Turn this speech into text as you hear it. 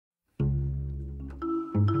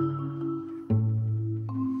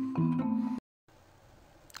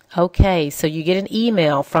Okay, so you get an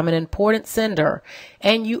email from an important sender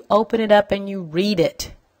and you open it up and you read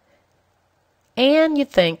it. And you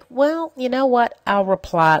think, well, you know what? I'll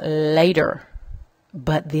reply later.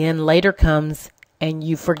 But then later comes and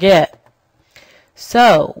you forget.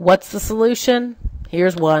 So what's the solution?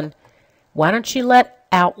 Here's one. Why don't you let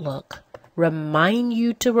Outlook remind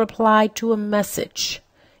you to reply to a message?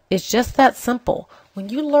 It's just that simple. When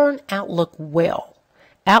you learn Outlook well,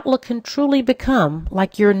 Outlook can truly become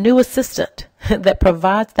like your new assistant that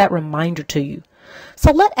provides that reminder to you.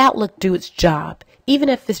 So let Outlook do its job, even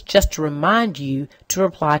if it's just to remind you to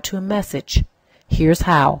reply to a message. Here's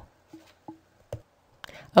how.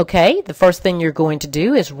 Okay, the first thing you're going to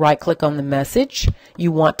do is right-click on the message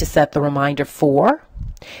you want to set the reminder for.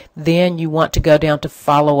 Then you want to go down to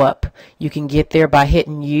follow up. You can get there by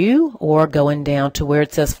hitting U or going down to where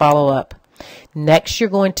it says follow up. Next, you're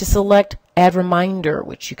going to select add reminder,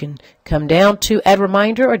 which you can come down to add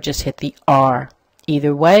reminder or just hit the R.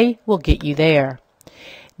 Either way will get you there.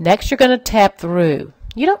 Next, you're going to tap through.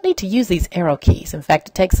 You don't need to use these arrow keys. In fact,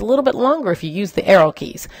 it takes a little bit longer if you use the arrow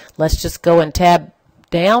keys. Let's just go and tab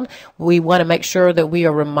down. We want to make sure that we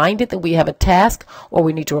are reminded that we have a task or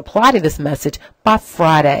we need to reply to this message by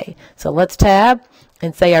Friday. So let's tab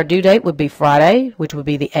and say our due date would be Friday, which would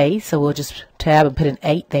be the 8th. So we'll just tab and put an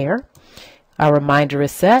 8 there. Our reminder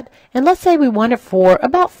is set. And let's say we want it for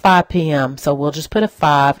about 5 p.m. So we'll just put a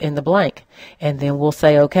 5 in the blank. And then we'll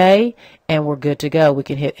say OK, and we're good to go. We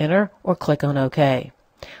can hit enter or click on OK.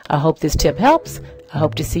 I hope this tip helps. I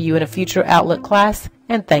hope to see you in a future Outlook class,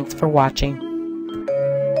 and thanks for watching.